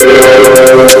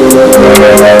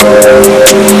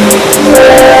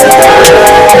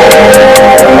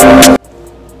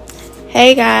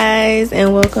Hey guys,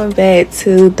 and welcome back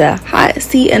to the hot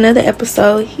seat. Another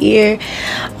episode here.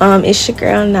 It's your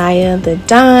girl Naya the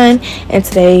Don, and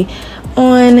today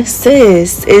on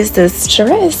Sis, is the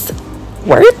stress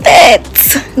worth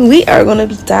it? We are going to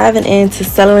be diving into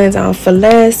settling down for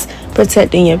less,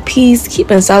 protecting your peace,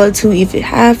 keeping solitude if you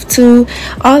have to,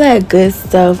 all that good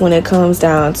stuff when it comes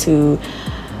down to,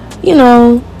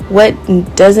 what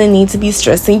doesn't need to be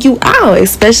stressing you out,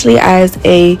 especially as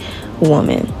a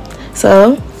woman.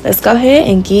 So let's go ahead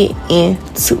and get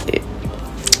into it.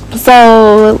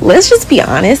 So let's just be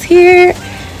honest here.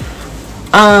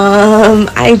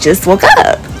 I just woke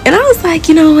up and I was like,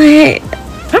 you know what?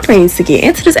 I'm ready to get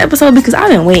into this episode because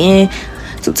I've been waiting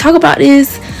to talk about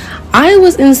this. I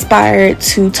was inspired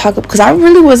to talk because I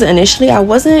really wasn't initially. I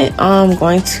wasn't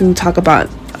going to talk about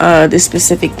this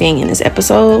specific thing in this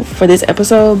episode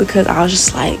because I was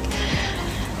just like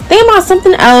thinking about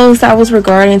something else that was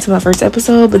regarding to my first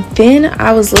episode. But then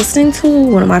I was listening to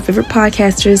one of my favorite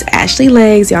podcasters, Ashley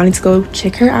Legs. Y'all need to go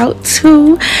check her out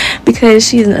too, because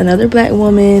she's another black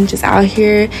woman just out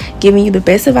here giving you the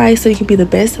best advice so you can be the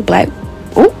best so you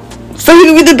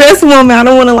can be the best woman. I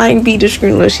don't want to be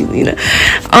discriminating,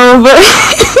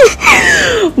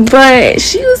 but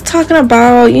she was talking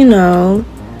about,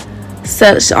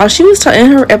 so she was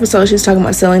in her episode, she was talking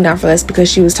about settling down for less because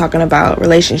she was talking about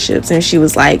relationships, and she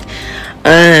was like,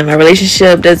 a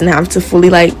relationship doesn't have to fully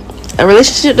a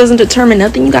relationship doesn't determine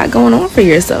nothing you got going on for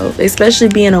yourself, especially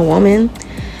being a woman.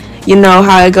 You know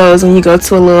how it goes when you go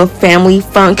to a little family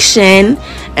function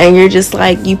and you're just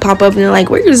you pop up and they're like,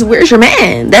 where's your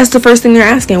man? That's the first thing they're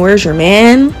asking. Where's your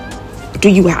man? Do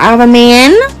you have a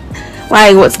man?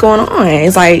 What's going on?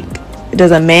 It's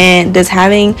does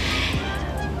having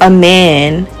a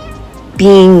man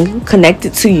being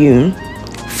connected to you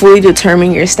fully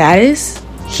determine your status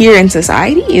here in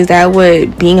society? Is that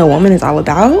what being a woman is all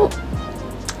about?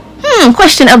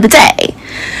 Question of the day.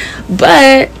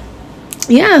 But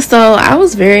yeah, so I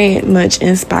was very much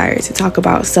inspired to talk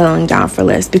about settling down for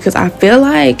less because I feel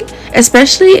like,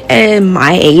 especially in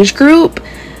my age group,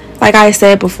 like I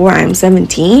said before, I'm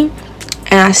 17,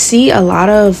 and I see a lot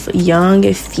of young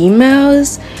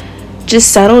females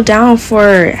just settle down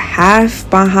for half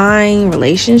behind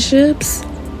relationships,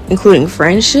 including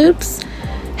friendships,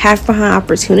 half behind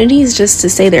opportunities just to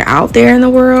say they're out there in the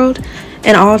world,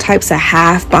 and all types of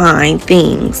half behind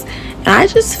things. And I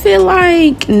just feel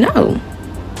like, no.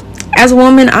 As a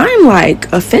woman, I'm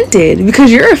offended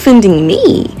because you're offending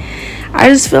me. I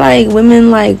just feel like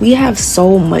women, we have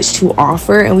so much to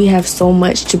offer and we have so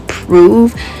much to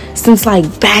prove since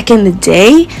back in the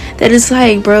day that it's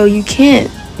bro, you can't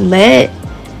let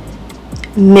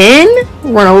men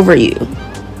run over you.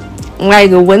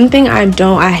 One thing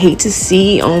I hate to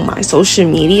see on my social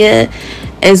media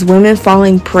is women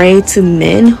falling prey to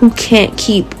men who can't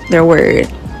keep their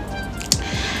word,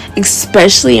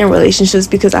 especially in relationships,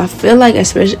 because I feel like,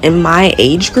 especially in my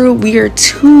age group, we are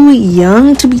too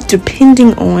young to be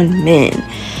depending on men.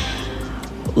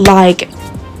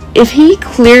 If he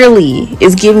clearly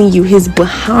is giving you his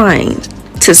behind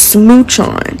to smooch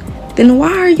on, then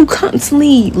why are you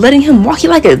constantly letting him walk you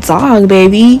like a dog,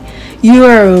 baby? You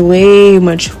are way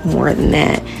much more than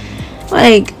that.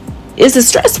 Is the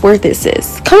stress worth it,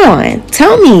 sis? Come on,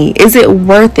 tell me, is it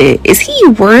worth it? Is he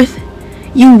worth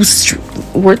you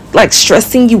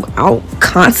stressing you out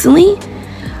constantly?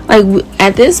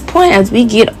 At this point, as we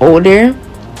get older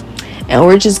and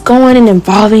we're just going and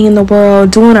evolving in the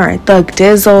world, doing our thug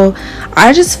dizzle,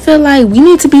 I just feel like we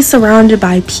need to be surrounded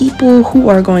by people who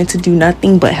are going to do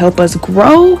nothing but help us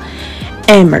grow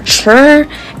and mature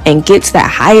and get to that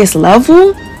highest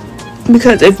level.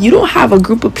 Because if you don't have a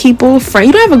group of people,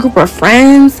 you don't have a group of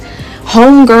friends,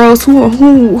 homegirls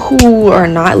who are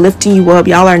not lifting you up,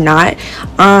 y'all are not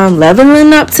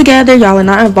leveling up together, y'all are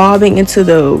not evolving into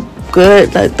the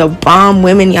good, the bomb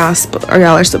women y'all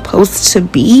are supposed to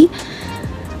be,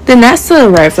 then that's a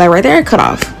red flag right there. Cut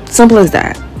off. Simple as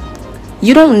that.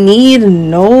 You don't need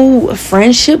no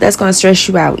friendship that's going to stress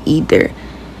you out either.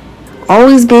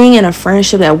 Always being in a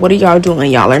friendship that, what are y'all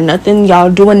doing? Y'all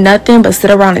doing nothing but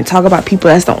sit around and talk about people.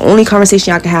 That's the only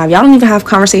conversation y'all can have. Y'all don't even have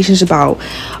conversations about,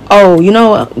 you know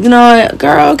what,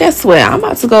 girl, guess what? I'm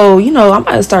about to go, I'm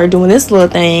about to start doing this little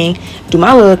thing, do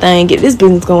my little thing, get this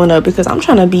business going up because I'm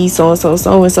trying to be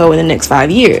so-and-so in the next 5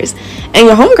 years. And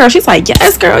your homegirl, she's like,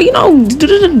 yes, girl,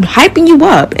 hyping you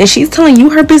up. And she's telling you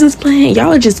her business plan.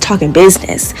 Y'all are just talking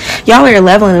business. Y'all are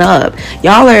leveling up.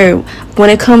 Y'all are, when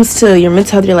it comes to your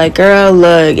mental health, you're like, girl,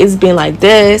 look, it's been like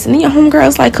this. And then your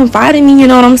homegirl's confide in me, you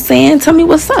know what I'm saying? Tell me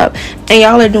what's up. And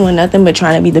y'all are doing nothing but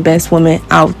trying to be the best woman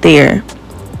out there.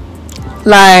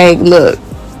 Look,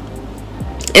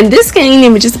 And this ain't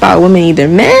even just about women either,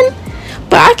 men.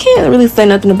 But I can't really say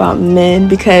nothing about men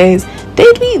because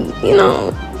they be,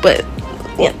 but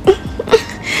yeah.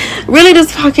 Really,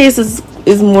 this podcast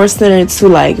is more centered to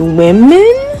like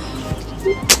women.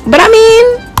 But I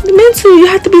mean, men too, you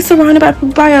have to be surrounded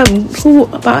by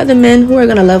other men who are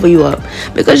gonna level you up.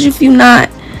 Because if you're not,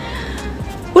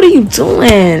 what are you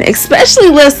doing? Especially,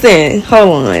 listen,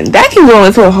 hold on. That can go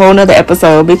into a whole nother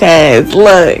episode because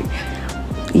look,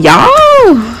 y'all,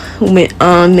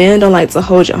 men don't like to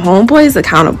hold your homeboys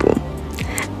accountable.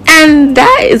 And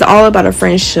that is all about a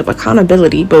friendship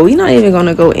accountability. But we're not even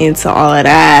gonna go into all of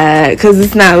that because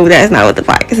that's not what the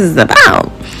podcast is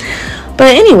about.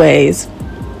 But anyways,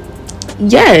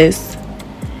 yes,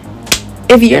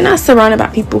 if you're not surrounded by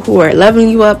people who are leveling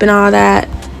you up and all that,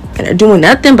 and are doing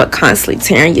nothing but constantly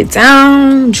tearing you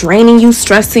down, draining you,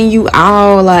 stressing you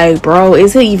out, like, bro,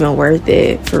 is it even worth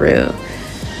it? For real.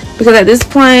 Because at this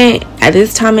point, at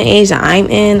this time and age that I'm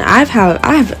in, I've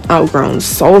outgrown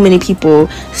so many people,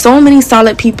 so many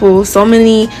solid people, so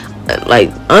many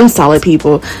like unsolid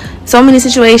people, so many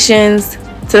situations,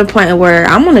 to the point where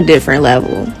I'm on a different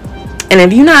level. And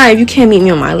if you can't meet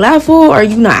me on my level, or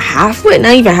you not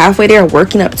even halfway there,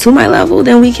 working up to my level,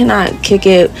 then we cannot kick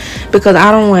it, because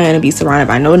I don't want to be surrounded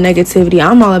by no negativity.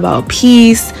 I'm all about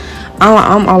peace.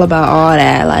 I'm all about all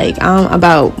that. Like, I'm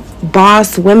about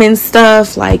boss women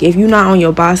stuff. Like, if you're not on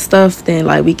your boss stuff, then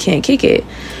like we can't kick it.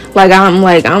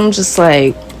 I'm just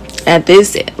like, at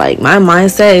this, like, my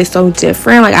mindset is so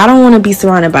different. Like, I don't want to be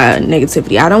surrounded by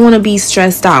negativity. I don't want to be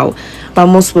stressed out by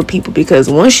multiple people, because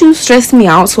once you stress me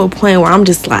out to a point where I'm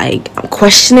just like, I'm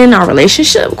questioning our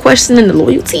relationship, questioning the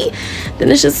loyalty,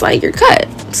 then it's just like, you're cut.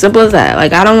 Simple as that.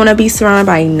 Like, I don't want to be surrounded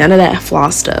by none of that flaw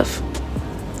stuff.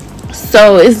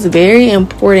 So it's very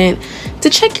important to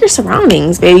check your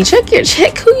surroundings, baby. Check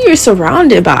who you're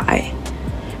surrounded by.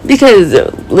 Because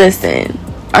listen,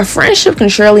 a friendship can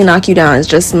surely knock you down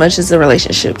just as much as a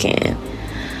relationship can.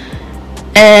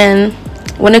 And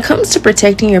when it comes to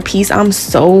protecting your peace, I'm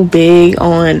so big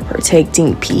on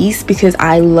protecting peace because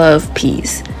I love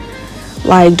peace.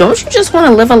 Like, don't you just want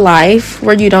to live a life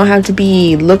where you don't have to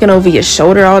be looking over your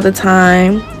shoulder all the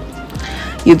time?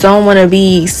 You don't want to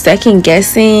be second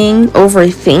guessing,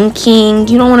 overthinking.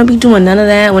 You don't want to be doing none of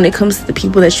that when it comes to the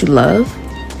people that you love.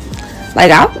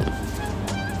 Like,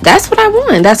 that's what I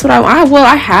want. That's what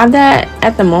I have that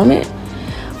at the moment.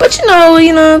 But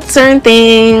certain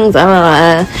things,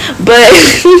 but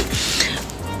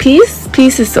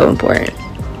peace is so important.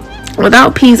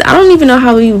 Without peace, I don't even know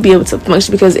how we would be able to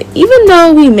function, because even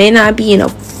though we may not be in a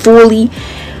full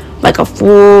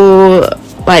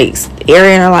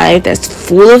area in our life that's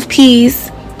full of peace,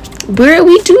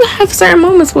 we do have certain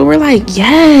moments where we're like,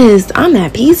 yes, I'm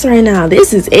at peace right now.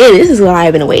 This is it. This is what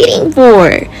I've been waiting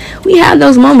for. We have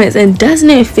those moments, and doesn't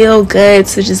it feel good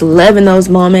to just live in those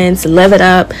moments, live it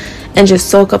up, and just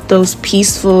soak up those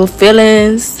peaceful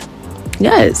feelings?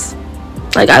 Yes.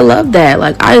 Like, I love that.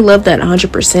 Like, I love that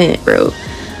 100%, bro.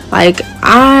 Like,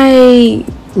 I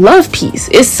love peace.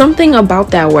 It's something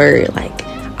about that word. Like,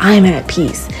 I'm at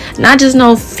peace. Not just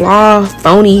no flaw,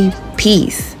 phony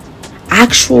peace.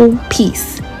 Actual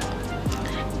peace.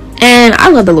 And I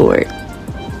love the Lord.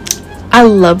 I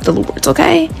love the Lord,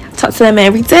 okay? I talk to that man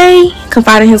every day,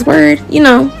 confide in his word. You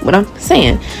know what I'm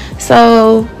saying.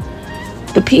 So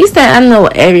the peace that I know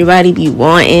everybody be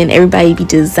wanting, everybody be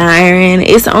desiring,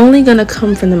 it's only gonna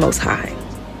come from the Most High.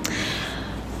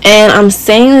 And I'm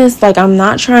saying this like, I'm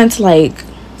not trying to like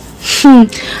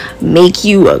make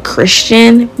you a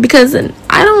Christian, because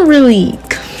I don't really,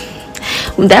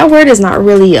 that word is not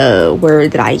really a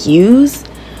word that I use.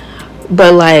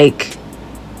 But like,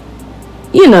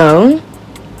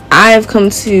 I've come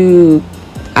to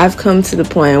the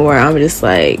point where I'm just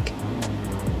like,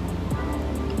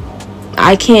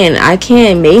 I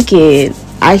can't make it.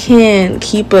 I can't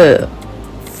keep a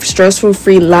stressful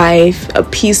free life, a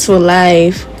peaceful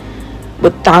life,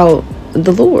 without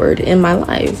the Lord in my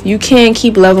life. You can't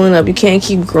keep leveling up, you can't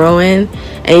keep growing,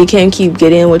 and you can't keep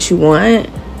getting what you want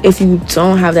if you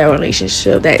don't have that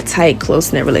relationship, that tight,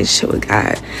 close-knit relationship with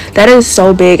God. That is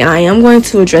so big, and I am going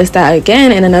to address that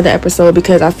again in another episode,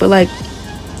 because I feel like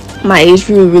my age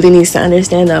group really needs to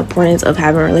understand the importance of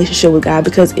having a relationship with God,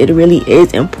 because it really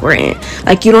is important.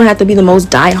 Like, you don't have to be the most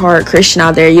diehard Christian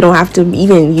out there. You don't have to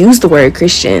even use the word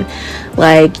Christian.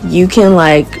 Like, you can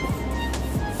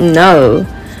no.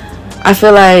 I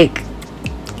feel like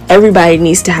everybody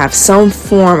needs to have some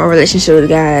form of relationship with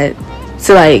God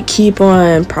to keep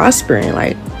on prospering,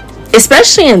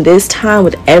 especially in this time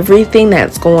with everything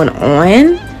that's going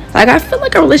on. Like, I feel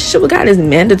like a relationship with God is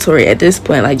mandatory at this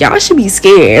point. Like, y'all should be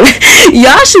scared.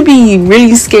 Y'all should be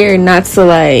really scared not to,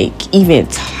 like, even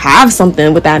have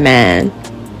something with that man.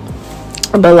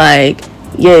 But, like,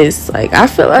 yes, like, I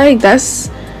feel like that's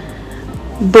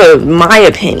but my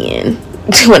opinion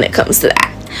when it comes to that.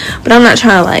 But I'm not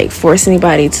trying to, like, force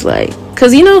anybody to, like,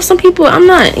 because, you know, some people, I'm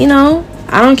not, you know,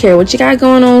 I don't care what you got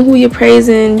going on, who you're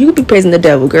praising. You could be praising the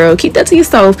devil, girl. Keep that to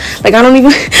yourself. Like, I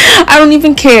don't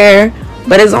even care.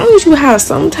 But as long as you have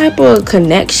some type of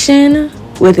connection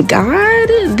with God,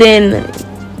 then,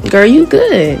 girl, you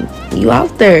good. You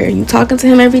out there. You talking to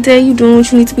him every day. You doing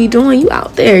what you need to be doing. You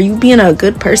out there. You being a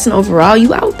good person overall.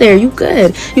 You out there. You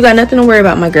good. You got nothing to worry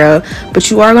about, my girl.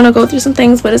 But you are going to go through some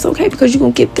things, but it's okay because you're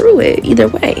going to get through it either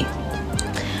way.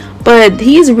 But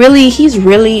he's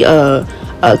really a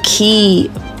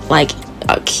key, like,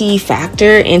 a key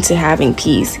factor into having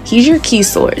peace. He's your key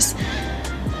source.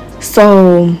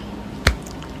 So,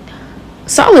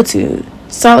 solitude,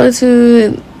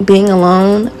 being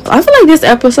alone. I feel like this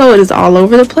episode is all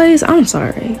over the place. I'm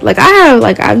sorry. Like,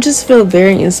 I just feel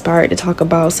very inspired to talk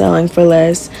about selling for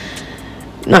less,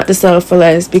 not to settle for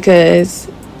less, because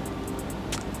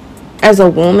as a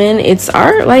woman, it's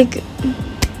our, like,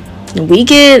 we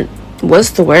get,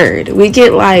 what's the word? We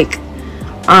get, like,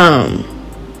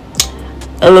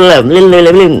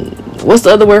 what's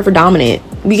the other word for dominant?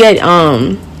 We get,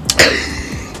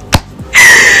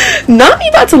 not me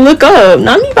about to look up,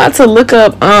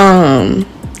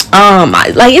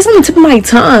 like, it's on the tip of my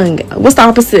tongue. What's the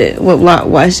opposite?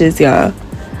 Watch this, y'all.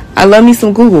 I love me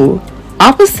some Google.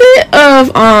 Opposite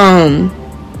of,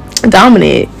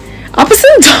 dominant. Opposite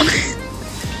of dominant.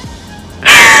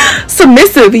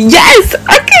 Submissive. Yes,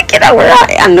 I couldn't get that word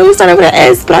out. I knew it started with an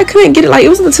S, but I couldn't get it. Like, it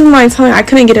was on the tip of my tongue. I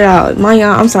couldn't get it out.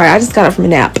 I'm sorry. I just got it from a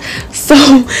nap. So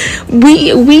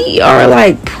we are,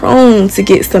 like, prone to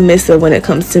get submissive when it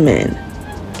comes to men.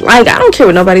 Like, I don't care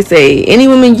what nobody say. Any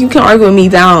woman, you can argue with me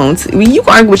down. You can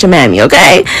argue with your mammy,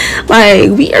 okay? Like,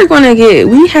 we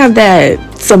have that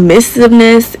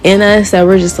submissiveness in us that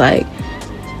we're just like,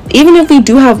 even if we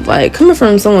do have, like, coming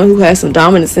from someone who has some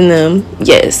dominance in them,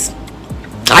 yes,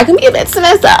 I can be a bit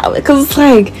submissive, because it's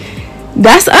like,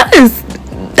 that's us.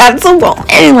 That's a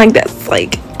woman. Like, that's,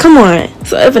 like, come on.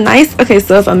 So if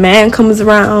a man comes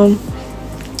around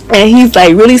and he's,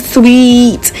 like, really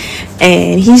sweet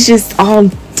and he's just all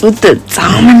with the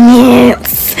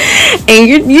dominance, and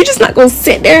you're just not gonna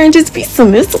sit there and just be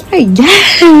submissive, like,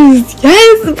 yes,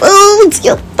 boo,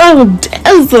 you're so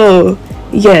dazzle.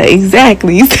 Yeah,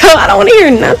 exactly. So I don't want to hear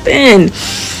nothing.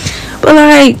 But,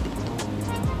 like,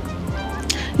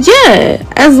 yeah,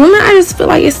 as women, I just feel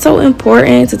like it's so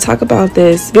important to talk about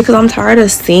this, because I'm tired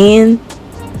of seeing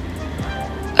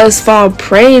us fall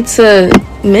prey to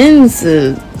men's,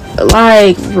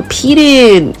 like,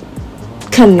 repeated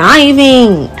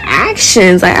conniving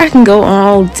actions. Like, I can go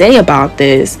all day about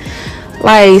this.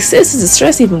 Like, sis, is the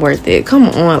stress even worth it? Come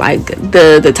on. Like,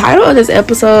 the title of this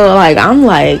episode,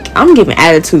 I'm giving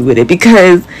attitude with it,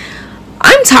 because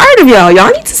I'm tired of y'all.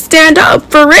 Y'all need to stand up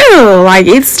for real. Like,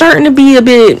 it's starting to be a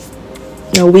bit,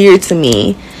 weird to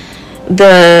me.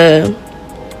 The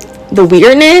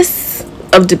weirdness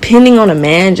of depending on a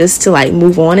man just to, like,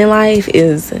 move on in life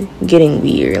is getting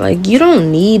weird. Like, you don't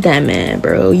need that man,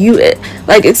 bro.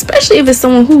 Like, especially if it's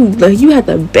someone who, like, you have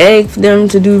to beg for them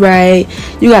to do right.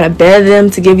 You gotta beg them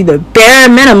to give you the bare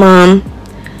minimum.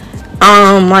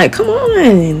 Like, come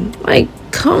on. Like,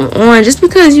 come on. Just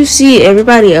because you see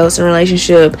everybody else in a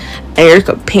relationship and you're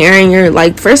comparing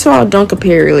first of all, don't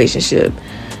compare your relationship.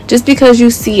 Just because you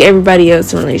see everybody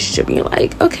else in a relationship and you're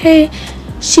like, okay,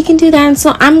 she can do that, and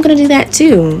so I'm gonna do that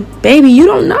too. Baby, you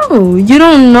don't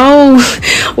know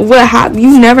what happens.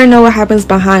 You never know what happens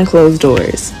behind closed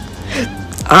doors.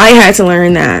 I had to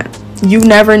learn that. You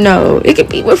never know. It could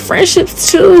be with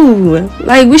friendships too.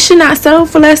 Like, we should not settle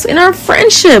for less in our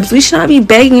friendships. We should not be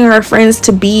begging our friends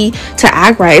to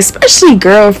act right, especially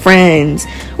girlfriends.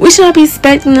 We should not be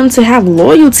expecting them to have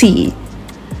loyalty.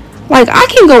 Like, I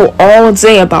can go all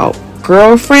day about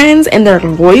girlfriends and their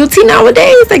loyalty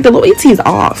nowadays. Like, the loyalty is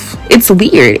off. It's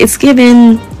weird. It's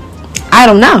given, I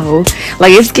don't know.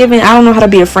 Like, it's given, I don't know how to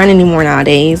be a friend anymore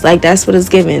nowadays. Like, that's what it's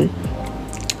given.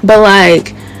 But,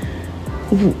 like,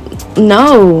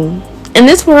 no. In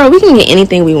this world, we can get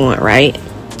anything we want, right?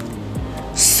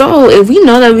 So, if we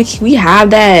know that we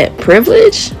have that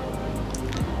privilege,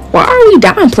 why are we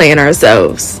downplaying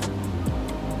ourselves?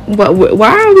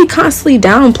 Why are we constantly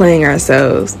downplaying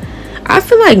ourselves? I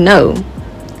feel like, no.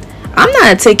 I'm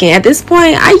not taking, at this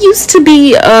point, I used to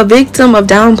be a victim of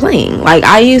downplaying. Like,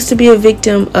 I used to be a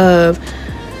victim of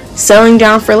Selling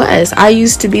down for less. I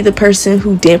used to be the person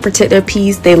who didn't protect their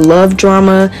peace. They loved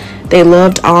drama. They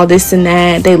loved all this and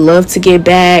that. They loved to get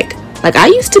back. Like, I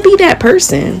used to be that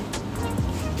person.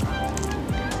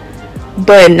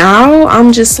 But now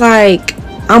I'm just like,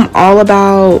 I'm all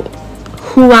about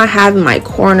who I have in my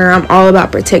corner. I'm all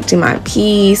about protecting my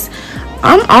peace.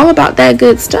 I'm all about that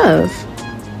good stuff.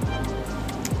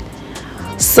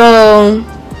 So,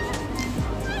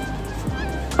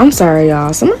 I'm sorry,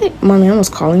 y'all. My man was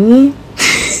calling me.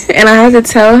 And I had to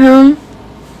tell him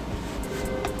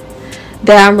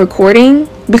that I'm recording.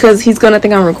 Because he's going to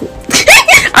think I'm recording.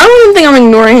 I don't even think I'm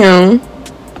ignoring him.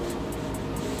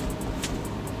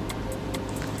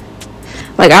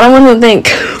 Like, I don't want him to think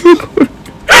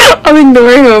I'm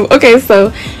ignoring him. Okay,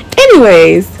 so,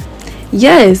 anyways.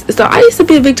 Yes, so I used to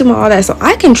be a victim of all that. So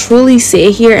I can truly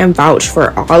sit here and vouch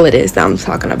for all of this that I'm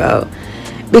talking about.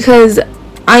 Because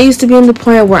I used to be in the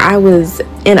point where I was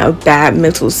in a bad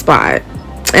mental spot.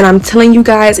 And I'm telling you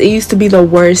guys, it used to be the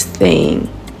worst thing.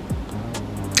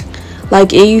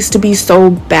 Like, it used to be so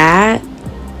bad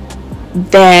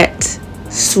that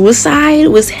suicide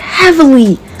was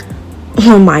heavily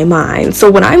on my mind. So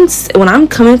when I'm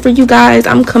coming for you guys,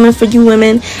 I'm coming for you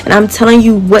women, and I'm telling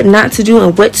you what not to do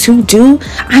and what to do,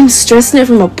 I'm stressing it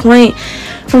from a point,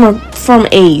 from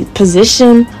a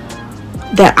position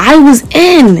that I was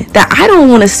in, that I don't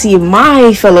want to see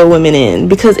my fellow women in,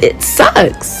 because it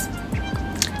sucks.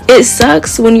 It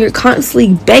sucks when you're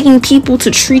constantly begging people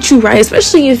to treat you right,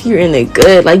 especially if you're in it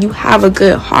good. Like, you have a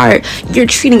good heart, you're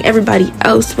treating everybody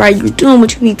else right, you're doing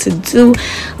what you need to do.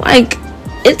 Like,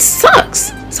 it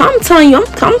sucks. So I'm telling you,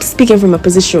 I'm speaking from a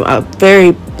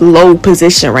very low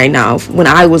position right now, when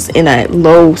I was in a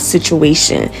low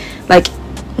situation. Like,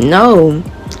 no.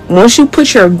 Once you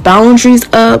put your boundaries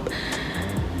up,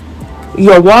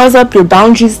 your walls up, your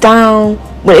boundaries down,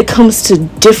 when it comes to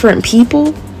different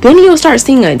people, then you'll start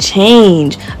seeing a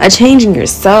change in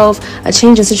yourself, a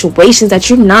change in situations that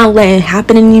you're not letting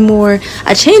happen anymore,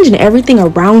 a change in everything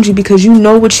around you, because you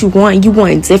know what you want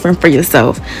different for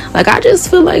yourself. Like, I just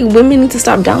feel like women need to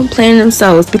stop downplaying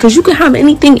themselves, because you can have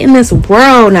anything in this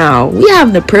world now. We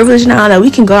have the privilege now that we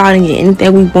can go out and get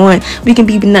anything we want. We can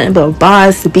be nothing but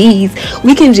boss bees.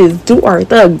 We can just do our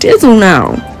thug dizzle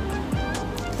now.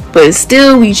 But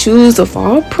still, we choose to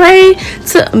fall prey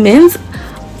to men's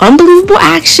unbelievable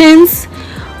actions.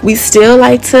 We still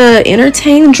like to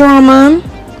entertain drama,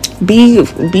 be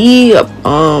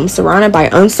surrounded by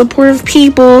unsupportive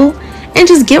people, and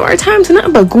just give our time to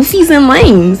nothing but goofies and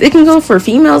lames. It can go for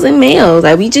females and males.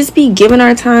 Like, we just be giving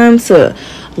our time to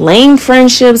lame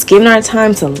friendships, giving our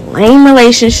time to lame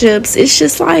relationships. It's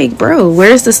just like, bro,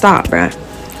 where's the stop, bro?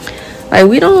 Like,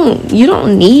 you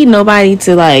don't need nobody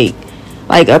to like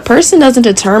a person doesn't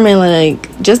determine,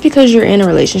 like, just because you're in a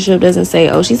relationship doesn't say,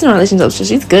 oh, she's in a relationship, so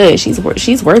she's good, she's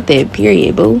worth it,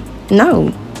 period, boo.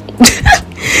 No.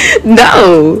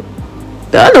 No.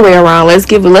 The other way around. Let's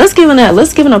give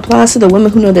an applause to the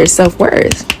women who know their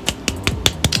self-worth.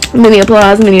 Many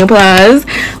applause.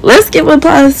 Let's give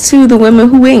applause to the women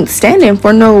who ain't standing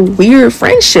for no weird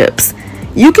friendships.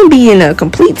 You can be in a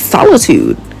complete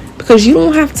solitude, because you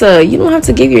don't have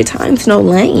to give your time to no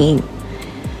lane.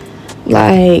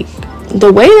 Like,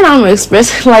 the way that I'm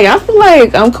expressing, like, I feel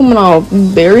like I'm coming off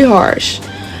very harsh,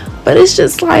 but it's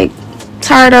just like,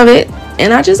 tired of it.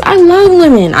 And I love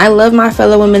women. I love my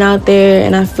fellow women out there,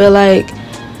 and I feel like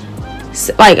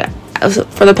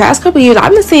for the past couple years,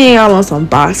 I've been seeing y'all on some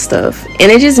boss stuff,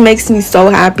 and it just makes me so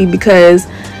happy, because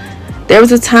there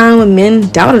was a time when men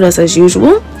doubted us as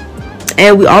usual,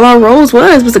 and all our roles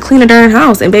was to clean a darn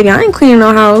house. And baby, I ain't cleaning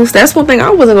no house. That's one thing I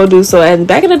wasn't gonna do. So, and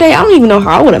back in the day, I don't even know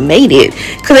how I would have made it,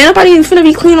 because ain't nobody even finna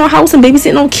be cleaning no house and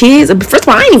babysitting no kids. First of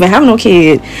all, I ain't even having no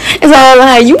kid, and so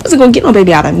like, you wasn't gonna get no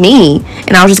baby out of me,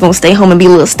 and I was just gonna stay home and be a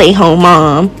little stay-home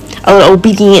mom, a little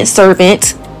obedient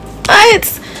servant.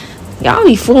 But y'all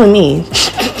be fooling me.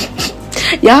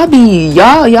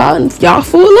 y'all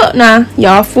fool up now.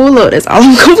 Y'all fool up. That's all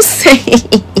I'm gonna say.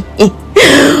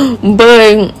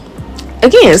 But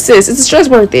again, sis, is the stress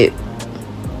worth it?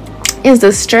 Is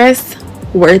the stress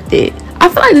worth it? I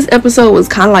feel like this episode was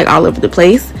kind of like all over the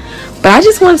place, but I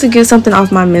just wanted to get something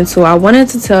off my mental. I wanted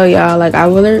to tell y'all, like, I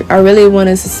really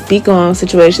wanted to speak on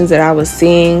situations that I was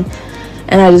seeing,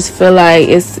 and I just feel like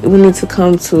we need to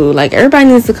come to, like, everybody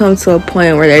needs to come to a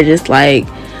point where they're just like,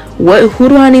 who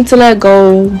do I need to let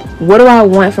go? What do I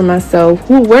want for myself?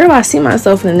 Where do I see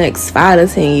myself in the next 5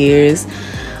 to 10 years?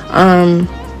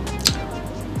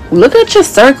 Look at your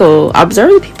circle.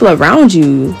 Observe the people around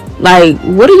you. Like,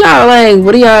 what are y'all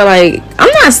like?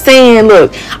 I'm not saying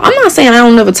I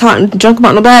don't never talk junk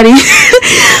about nobody.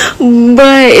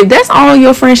 But if that's all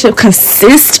your friendship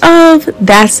consists of,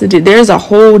 there's a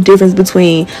whole difference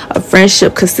between a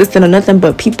friendship consisting of nothing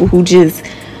but people who just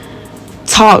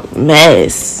talk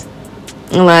mess.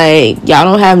 Like, y'all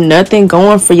don't have nothing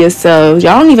going for yourselves.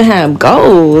 Y'all don't even have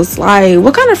goals. Like,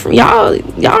 what kind of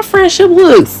y'all friendship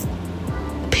looks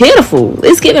pitiful.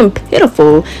 It's giving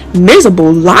pitiful,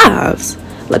 miserable lives.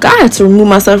 Like, I had to remove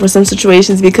myself from some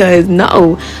situations because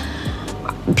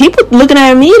people looking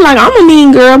at me like I'm a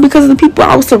mean girl because of the people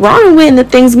I was surrounded with and the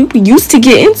things we used to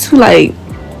get into, like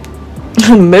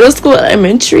middle school,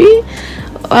 elementary.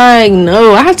 Like,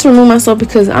 no, I had to remove myself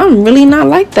because I'm really not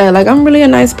like that. Like, I'm really a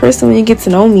nice person when you get to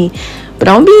know me, but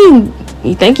don't be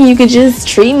thinking you could just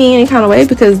treat me any kind of way,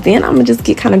 because then I'm gonna just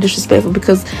get kind of disrespectful.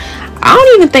 Because I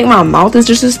don't even think my mouth is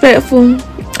disrespectful.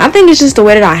 I think it's just the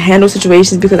way that I handle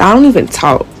situations, because I don't even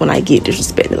talk when I get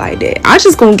disrespected like that. I'm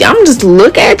just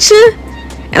look at you,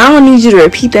 and I'm gonna need you to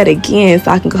repeat that again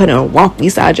so I can go ahead and walk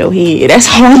beside your head. That's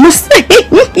all I'm gonna say.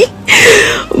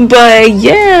 But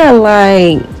yeah,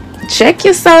 like, check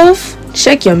yourself,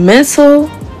 check your mental,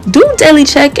 do daily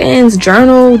check-ins,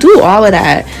 journal, do all of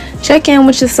that. Check in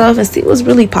with yourself and see what's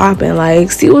really popping.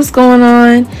 Like, see what's going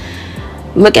on.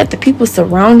 Look at the people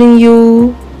surrounding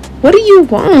you. What do you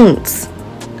want?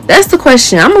 That's the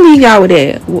question. I'm gonna leave y'all with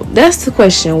that. That's the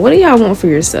question. What do y'all want for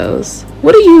yourselves?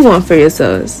 What do you want for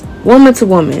yourselves? Woman to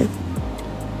woman.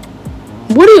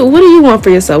 What do you want for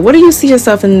yourself? What do you see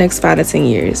yourself in the next 5 to 10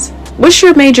 years? What's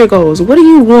your major goals? What do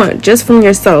you want just from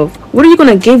yourself? What are you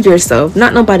gonna give yourself,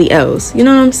 not nobody else? You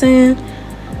know what I'm saying?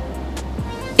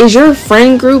 Is your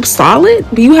friend group solid?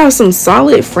 Do you have some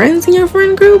solid friends in your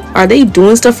friend group? Are they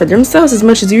doing stuff for themselves as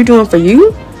much as you're doing for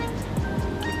you?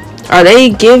 Are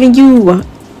they giving you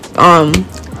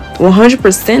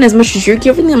 100% as much as you're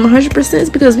giving them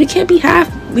 100%? Because we can't be half,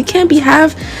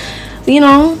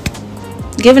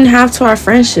 giving half to our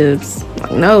friendships.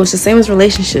 Like, no, it's the same as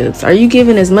relationships. Are you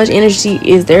giving as much energy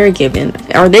as they're giving?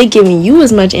 Are they giving you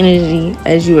as much energy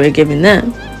as you are giving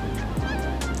them?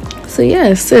 So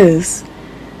yeah, sis,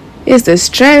 is the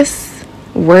stress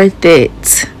worth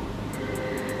it?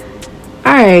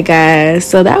 Alright guys,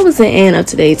 so that was the end of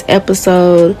today's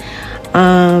episode.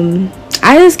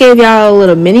 I just gave y'all a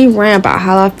little mini rant about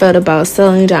how I felt about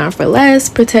settling down for less,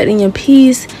 protecting your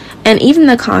peace, and even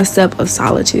the concept of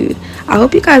solitude. I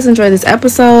hope you guys enjoyed this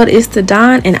episode. It's the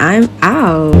Dawn, and I'm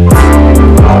out.